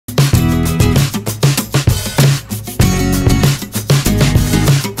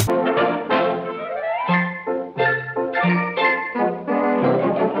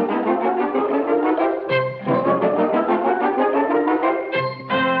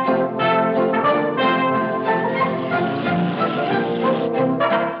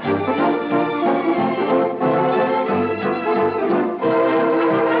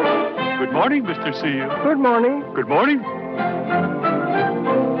to see you. Good morning. Good morning.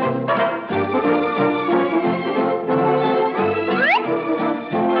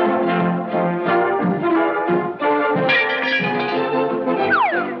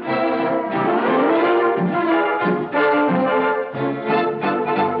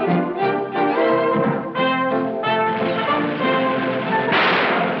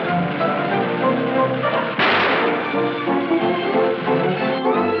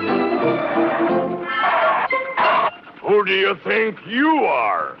 Who do you think you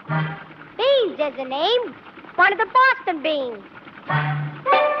are? Beans is the name. One of the Boston beans.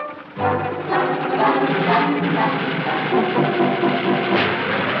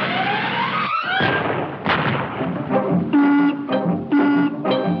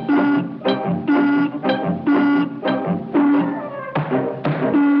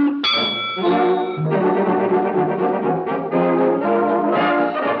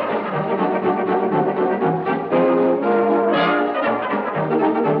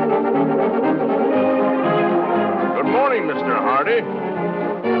 Mr. Hardy.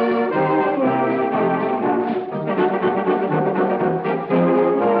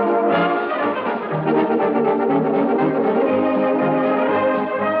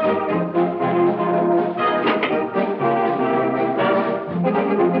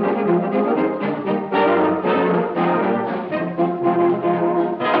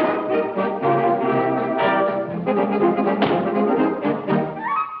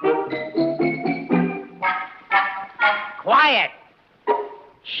 Quiet!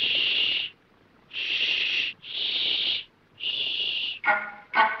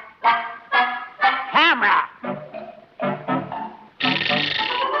 Camera!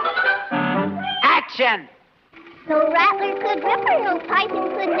 Action! No rattlers could rip her, no Python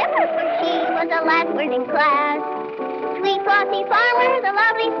could nip her, for she was a last word in class. Sweet Frosty Farmer, the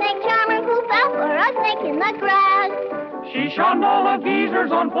lovely snake charmer, who fell for a snake in the grass. She shunned all the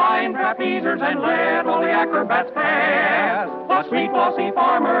geezers on flying trapezers and led all the acrobats fast. The sweet Flossie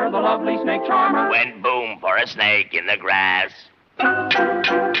Farmer, the lovely snake charmer, Went boom for a snake in the grass.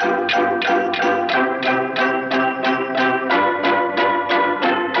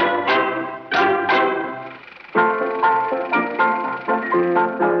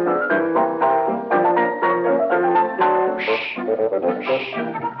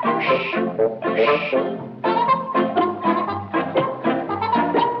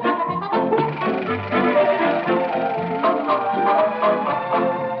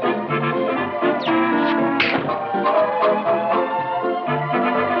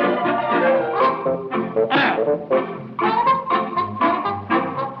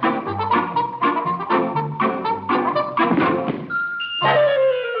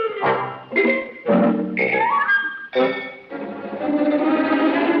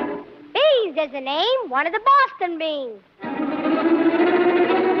 Beans is the name. One of the Boston beans.